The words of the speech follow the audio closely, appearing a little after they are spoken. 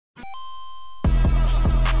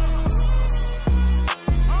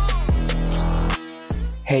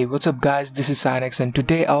Hey, what's up guys, this is SinX and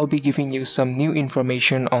today I'll be giving you some new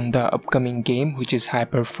information on the upcoming game, which is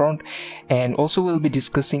Hyperfront, and also we'll be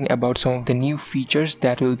discussing about some of the new features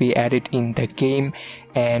that will be added in the game,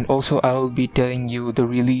 and also I'll be telling you the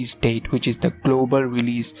release date, which is the global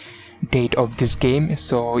release date of this game.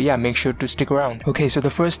 So yeah, make sure to stick around. Okay, so the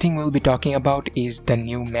first thing we'll be talking about is the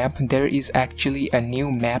new map. There is actually a new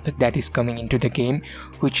map that is coming into the game,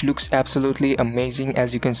 which looks absolutely amazing.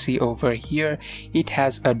 As you can see over here, it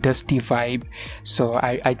has a dusty vibe, so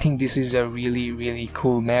I think this is a really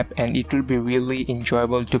cool map and it will be really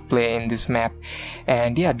enjoyable to play in this map.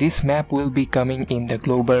 And yeah, this map will be coming in the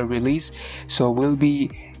global release, so we'll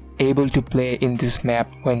be able to play in this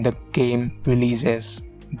map when the game releases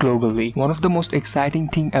globally. One of the most exciting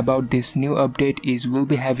thing about this new update is we'll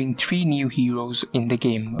be having 3 new heroes in the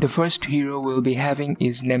game. The first hero we'll be having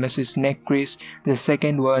is Nemesis Necris, the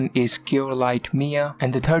second one is Curelight Mia,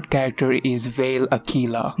 and the third character is Veil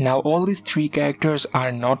Aquila. Now all these 3 characters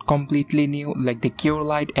are not completely new, like the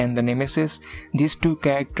Curelight and the Nemesis. These 2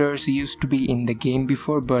 characters used to be in the game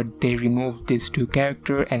before, but they removed these 2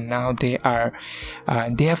 characters and now they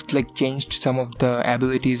have like changed some of the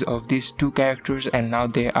abilities of these 2 characters, and now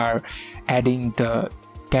they are adding the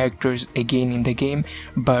characters again in the game.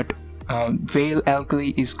 But Veil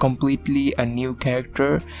Alkali is completely a new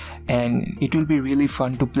character and it will be really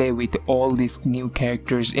fun to play with all these new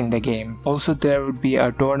characters in the game. Also, there would be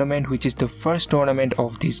a tournament, which is the first tournament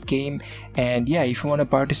of this game, and yeah, if you want to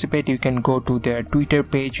participate you can go to their Twitter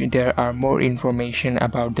page. There are more information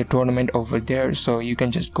about the tournament over there, so you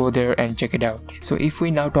can just go there and check it out. So if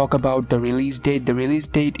we now talk about the release date, the release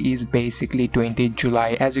date is basically 20th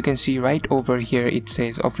July. As you can see right over here, it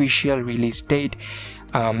says official release date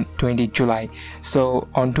 20th July. So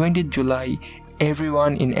on 20th July,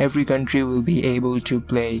 everyone in every country will be able to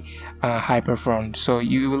play Hyperfront. So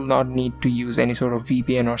you will not need to use any sort of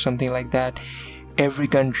VPN or something like that. Every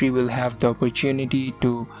country will have the opportunity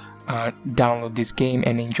to download this game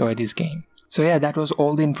and enjoy this game. So yeah, that was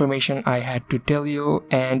all the information I had to tell you.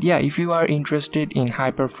 And yeah, if you are interested in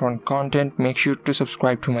Hyperfront content, make sure to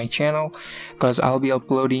subscribe to my channel, because I'll be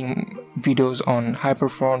uploading videos on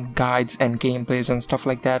Hyperfront, guides and gameplays and stuff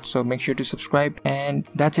like that. So make sure to subscribe. And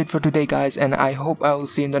that's it for today guys, and I hope I will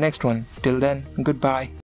see you in the next one. Till then, goodbye.